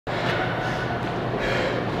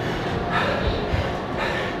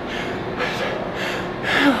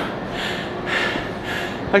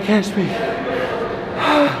I can't speak.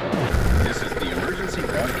 This is the emergency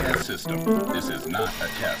broadcast system. This is not a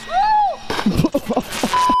test.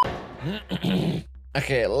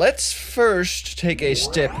 Okay, let's first take a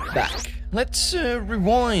step back. Let's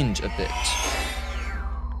rewind a bit.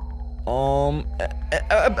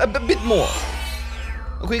 A bit more.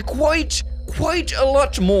 Okay, quite a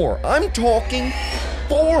lot more. I'm talking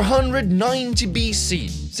 490 BC.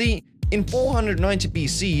 See, in 490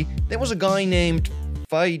 BC, there was a guy named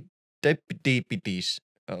Pheidippides.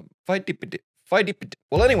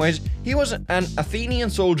 Well, anyways, he was an Athenian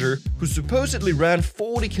soldier who supposedly ran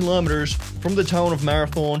 40 kilometers from the town of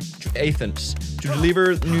Marathon to Athens to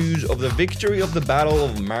deliver news of the victory of the Battle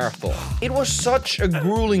of Marathon. It was such a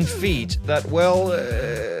grueling feat that, well,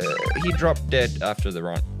 he dropped dead after the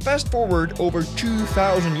run. Fast forward over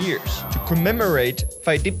 2,000 years. To commemorate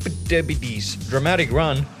Pheidippides' dramatic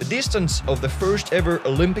run, the distance of the first ever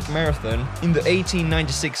Olympic marathon in the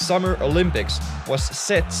 1896 Summer Olympics was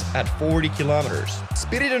set at 40 kilometers.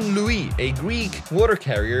 Spiridon Louis, a Greek water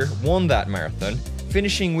carrier, won that marathon,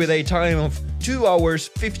 finishing with a time of 2 hours,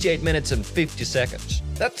 58 minutes and 50 seconds.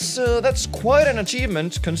 That's quite an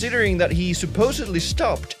achievement, considering that he supposedly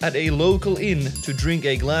stopped at a local inn to drink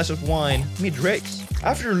a glass of wine mid-race.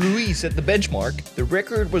 After Louis set the benchmark, the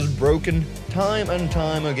record was broken time and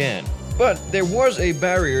time again. But there was a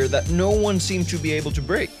barrier that no one seemed to be able to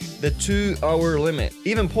break: the 2-hour limit.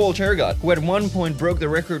 Even Paul Tergat, who at one point broke the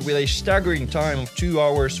record with a staggering time of 2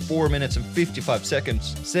 hours, 4 minutes and 55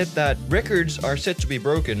 seconds, said that records are set to be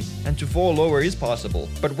broken and to fall lower is possible.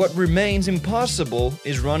 But what remains impossible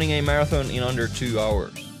is running a marathon in under 2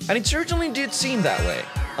 hours. And it certainly did seem that way.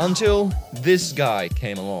 Until this guy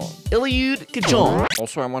came along. Eliud Kipchoge.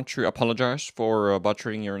 Also, I want to apologize for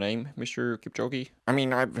butchering your name, Mr. Kipchoge. I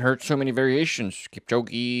mean, I've heard so many variations.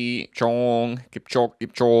 Kipchoge, Chong, Kipchoge,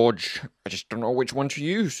 Kipchoge. I just don't know which one to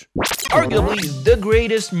use. Arguably the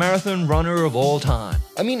greatest marathon runner of all time.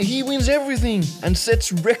 I mean, he wins everything and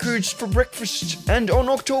sets records for breakfast. And on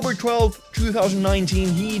October 12th, 2019,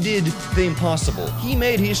 he did the impossible. He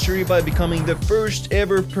made history by becoming the first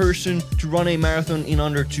ever person to run a marathon in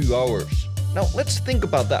under 2 hours. Now, let's think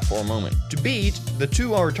about that for a moment. To beat the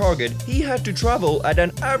 2-hour target, he had to travel at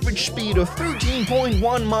an average speed of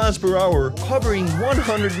 13.1 miles per hour, covering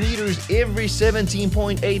 100 meters every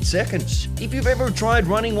 17.8 seconds. If you've ever tried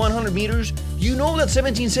running 100 meters, you know that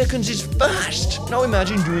 17 seconds is fast. Now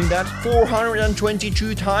imagine doing that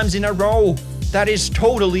 422 times in a row. That is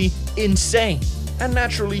totally insane. And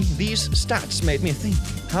naturally, these stats made me think,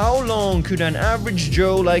 how long could an average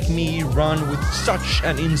Joe like me run with such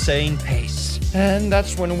an insane pace? And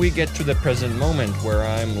that's when we get to the present moment, where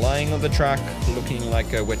I'm lying on the track looking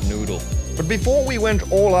like a wet noodle. But before we went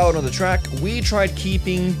all out on the track, we tried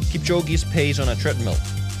keeping Kipchoge's pace on a treadmill.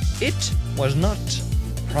 It was not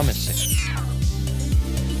promising.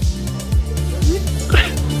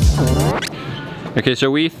 Okay,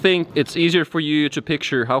 so we think it's easier for you to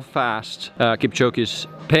picture how fast Kipchoge's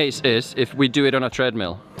pace is if we do it on a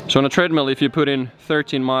treadmill. So on a treadmill, if you put in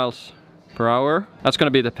 13 miles per hour, that's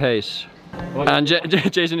gonna be the pace. And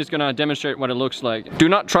Jason is gonna demonstrate what it looks like. Do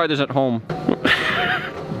not try this at home.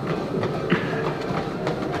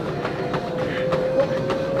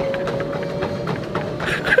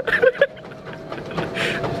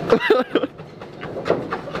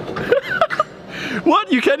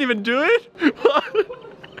 What? You can't even do it?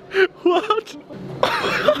 What?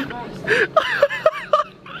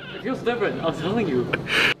 It feels different, I'm telling you.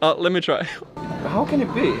 Let me try. How can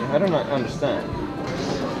it be? I don't understand.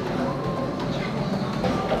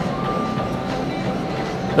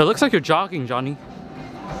 It looks like you're jogging, Johnny.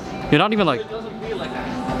 You're not even like... It doesn't feel like that.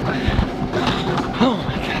 Oh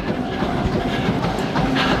my god.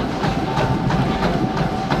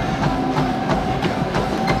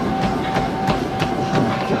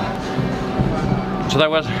 So that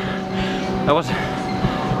was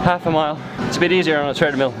half a mile. It's a bit easier on a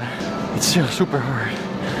treadmill, but it's still super hard.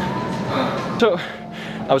 So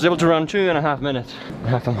I was able to run 2.5 minutes,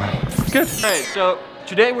 half a mile. Good. Alright, so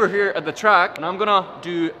today we're here at the track and I'm gonna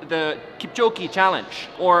do the Kipchoge challenge,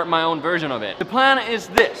 or my own version of it. The plan is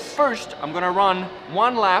this. First, I'm gonna run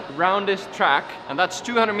 1 lap around this track, and that's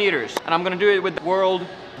 200 meters. And I'm gonna do it with the world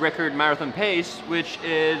record marathon pace, which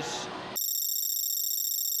is...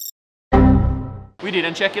 We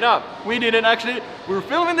didn't check it up. We didn't actually, we were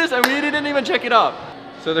filming this and we didn't even check it up.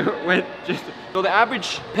 So the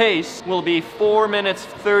average pace will be 4 minutes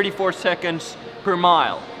 34 seconds per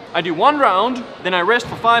mile. I do 1 round, then I rest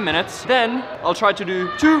for 5 minutes, then I'll try to do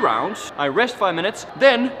 2 rounds, I rest 5 minutes,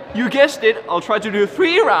 then, you guessed it, I'll try to do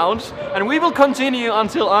 3 rounds, and we will continue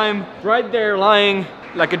until I'm right there lying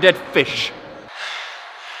like a dead fish.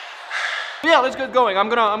 Yeah, let's get going. I'm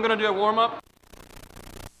gonna do a warm up.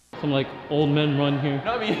 Some like old men run here.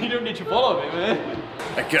 No, I mean, you don't need to follow me, man.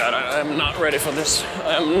 My God, I'm not ready for this.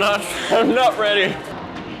 I'm not ready.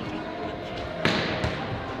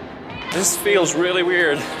 This feels really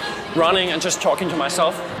weird. Running and just talking to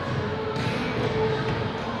myself.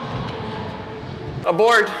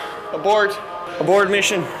 Abort, abort, abort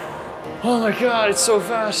mission. Oh my God, it's so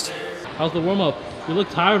fast. How's the warm up? You look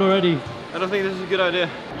tired already. I don't think this is a good idea.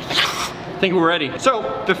 I think we're ready.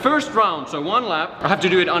 So the first round, so 1 lap, I have to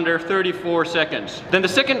do it under 34 seconds. Then the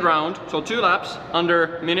second round, so 2 laps,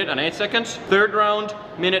 under 1 minute and 8 seconds. Third round,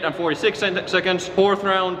 1 minute and 46 seconds. Fourth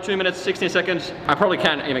round, 2 minutes, 16 seconds. I probably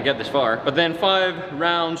can't even get this far. But then 5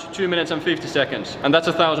 rounds, 2 minutes and 50 seconds. And that's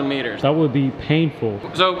 1,000 meters. That would be painful.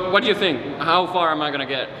 So what do you think? How far am I gonna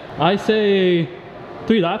get? I say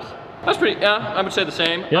 3 laps. That's pretty, yeah, I would say the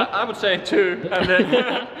same. Yeah? I would say 2, and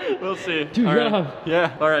then we'll see. Dude, you gotta have...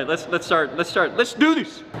 Yeah, all right, let's start. Let's do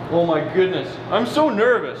this. Oh my goodness, I'm so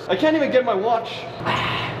nervous. I can't even get my watch.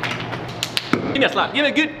 Give me a slap, give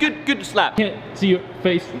me a good slap. Can't see your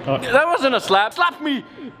face. That wasn't a slap, slap me.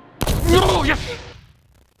 No, yes.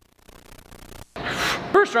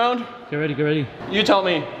 First round. Get ready, get ready. You tell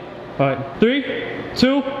me. All right, 3,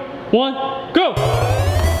 2, 1, go!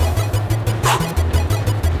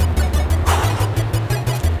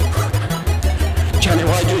 Johnny,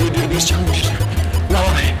 why do you do these challenges?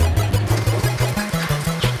 Why?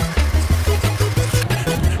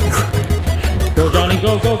 Go, Johnny,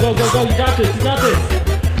 go, go, go, go, go. You got this, you got this.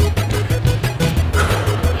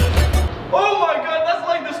 Oh my God, that's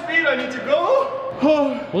like the speed I need to go.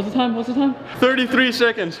 What's the time? What's the time? 33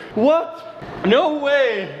 seconds. What? No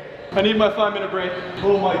way. I need my 5-minute break.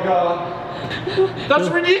 Oh my God. That's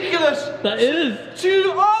ridiculous. That is.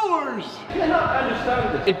 2 hours. I cannot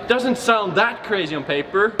understand this. It doesn't sound that crazy on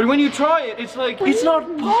paper, but when you try it, it's like, it's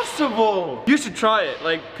not possible. You should try it.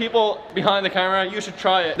 Like people behind the camera, you should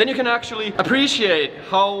try it. Then you can actually appreciate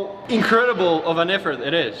how incredible of an effort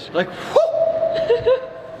it is. Like,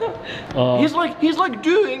 he's like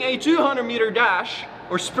doing a 200-meter dash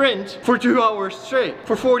or sprint for 2 hours straight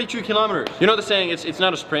for 42 kilometers. You know the saying, it's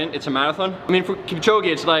not a sprint, it's a marathon? I mean, for Kipchoge,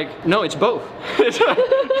 it's like, no, it's both.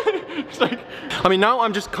 It's like, I mean, now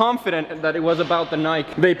I'm just confident that it was about the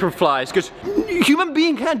Nike Vaporflies, because human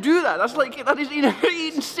being can't do that. That's like, that is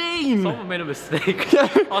insane. Someone made a mistake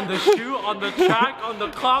on the shoe, on the track, on the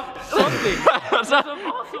clock, something. That's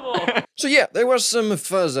impossible. So yeah, there was some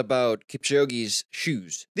fuzz about Kipchoge's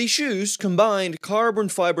shoes. These shoes combined carbon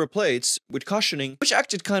fiber plates with cushioning, which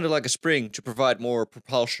acted kind of like a spring to provide more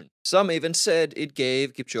propulsion. Some even said it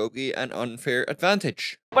gave Kipchoge an unfair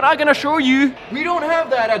advantage. But I can assure you, we don't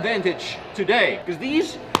have that advantage today, because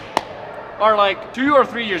these are like 2 or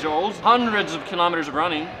 3 years old, hundreds of kilometers of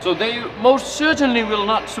running, so they most certainly will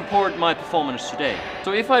not support my performance today.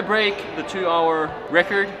 So if I break the 2-hour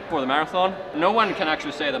record for the marathon, no one can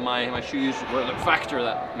actually say that my shoes were the factor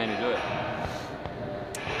that made me do it.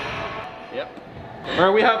 Yep.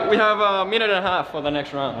 All right, we have a minute and a half for the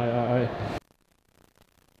next round. All right.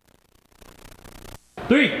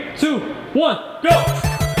 3, 2, 1, go!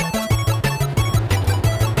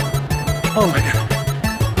 Oh my God.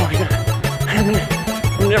 Oh my God. I'm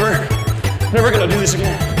never gonna do this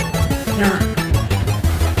again. Never.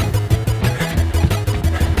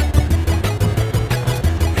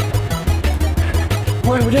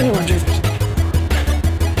 Why would anyone do this?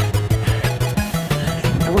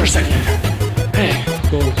 The worst I can. Hey.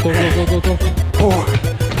 Go, go, go, go, go, go. Oh.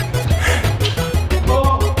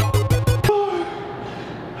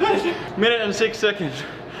 Minute and 6 seconds.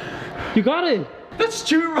 You got it. That's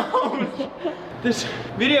 2 rounds. This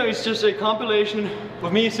video is just a compilation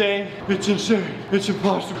of me saying, it's insane, it's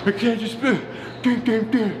impossible, I can't just do it.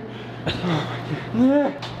 Oh my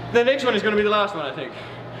God. The next one is gonna be the last one, I think.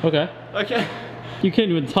 Okay. Okay. You can't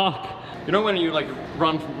even talk. You know when you like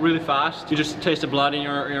run really fast, you just taste the blood in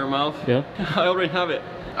your mouth? Yeah. I already have it.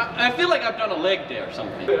 I feel like I've done a leg day or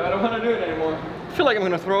something. I don't want to do it anymore. I feel like I'm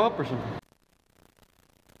gonna throw up or something.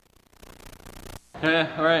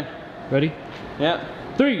 Yeah, all right. Ready? Yeah.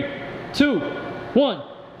 3, 2, 1,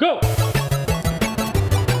 go!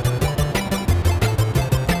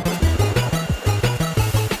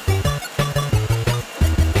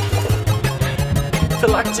 The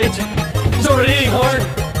lactate is already hitting hard.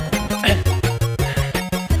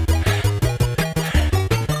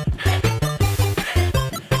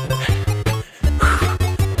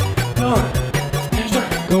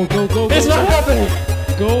 Go, go, go, go. It's not happening.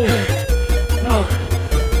 Go. No.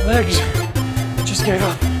 Legs just gave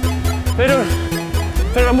up.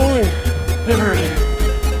 They're not moving. They're hurting.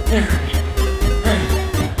 They're hurting.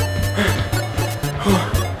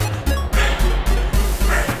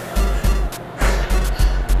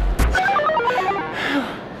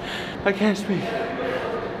 I can't speak.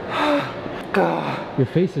 Your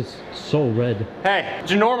face is so red. Hey,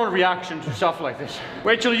 it's a normal reaction to stuff like this.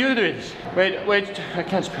 Wait till you do this. Wait, I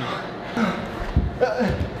can't speak.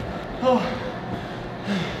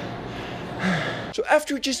 So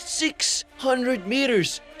after just 600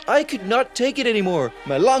 meters, I could not take it anymore.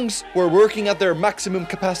 My lungs were working at their maximum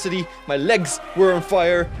capacity, my legs were on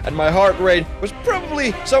fire, and my heart rate was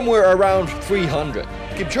probably somewhere around 300.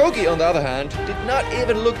 Kipchoge, on the other hand, did not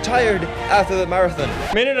even look tired after the marathon.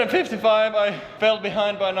 Minute and 55, I fell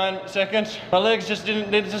behind by 9 seconds. My legs just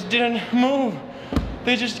didn't move.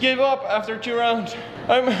 They just gave up after 2 rounds.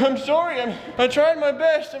 I'm sorry, I tried my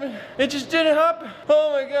best. I mean, it just didn't happen.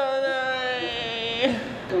 Oh my God.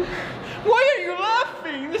 Why are you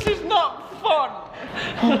laughing? This is not fun.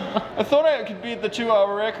 I thought I could beat the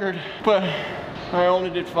 2-hour record, but I only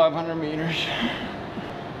did 500 meters.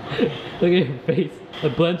 Look at your face.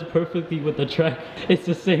 It blends perfectly with the track. It's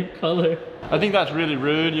the same color. I think that's really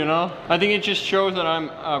rude, you know? I think it just shows that I'm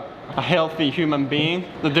a healthy human being,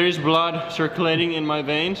 that there is blood circulating in my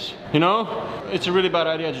veins, you know? It's a really bad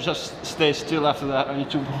idea to just stay still after that on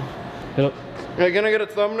YouTube. Yep. Okay, can I get a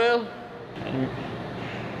thumbnail?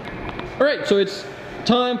 All right, so it's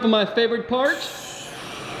time for my favorite part,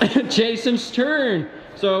 Jason's turn.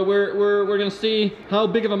 So we're gonna see how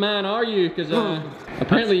big of a man are you, because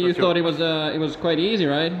apparently you thought it was quite easy,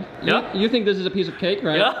 right? Yeah. You think this is a piece of cake,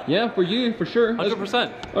 right? Yeah. Yeah, for you, for sure.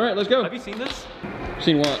 100%. All right, let's go. Have you seen this?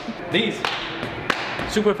 Seen what? These.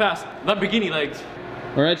 Super fast. Lamborghini legs.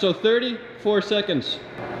 All right, so 34 seconds.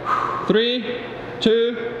 3,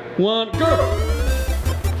 2, 1, go!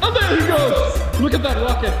 And there he goes! Look at that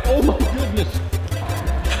rocket. Oh my goodness.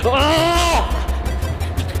 Oh!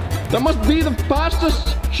 That must be the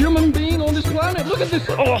fastest human being on this planet. Look at this.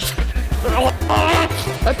 Oh.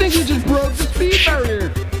 I think he just broke the speed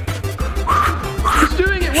barrier. He's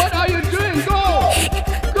doing it. What are you doing? Go!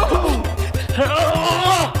 Go!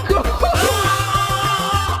 Go!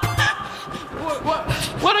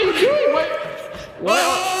 What are you doing?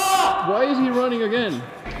 Why is he running again?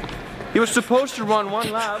 He was supposed to run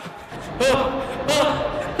 1 lap.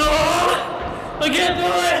 I can't do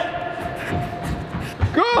it!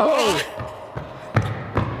 Go!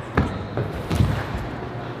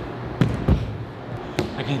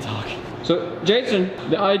 I can't talk. So, Jason,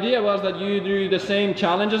 the idea was that you do the same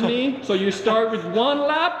challenge as me. So you start with 1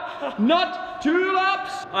 lap, not 2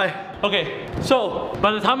 laps. Okay, so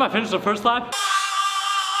by the time I finished the first lap,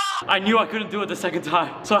 I knew I couldn't do it the second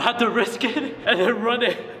time. So I had to risk it and then run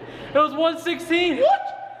it. It was 1:16.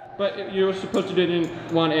 What? But you were supposed to do it in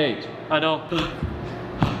 1:08. I know.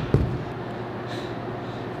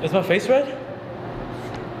 Is my face red?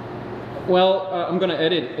 Well, I'm gonna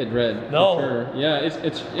edit it red. No. For sure. Yeah,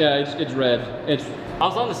 it's red. I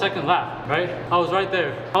was on the second lap, right? I was right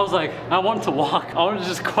there. I was like, I wanted to walk. I wanted to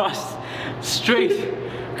just cross straight.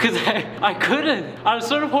 Because I couldn't. At a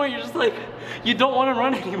certain point, you're just like, you don't want to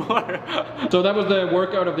run anymore. So that was the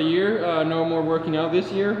workout of the year. No more working out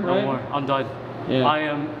this year, right? No more. I'm done. Yeah. I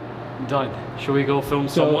am done. Should we go film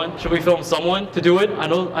someone? Should we film someone to do it? I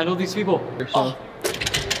know these people. So.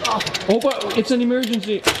 Oh, but it's an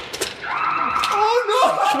emergency. Oh no!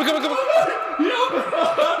 Come on.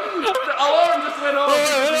 The alarm just went off. I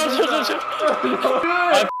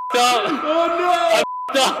f***ed up. Oh no! I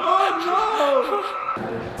f***ed up.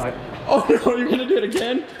 Oh no, you're gonna do it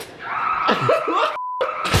again?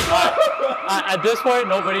 At this point,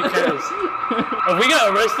 nobody cares. If we get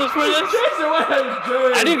arrested for this, Jason, what are you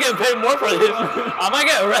doing? I need to get paid more for this. I might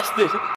get arrested.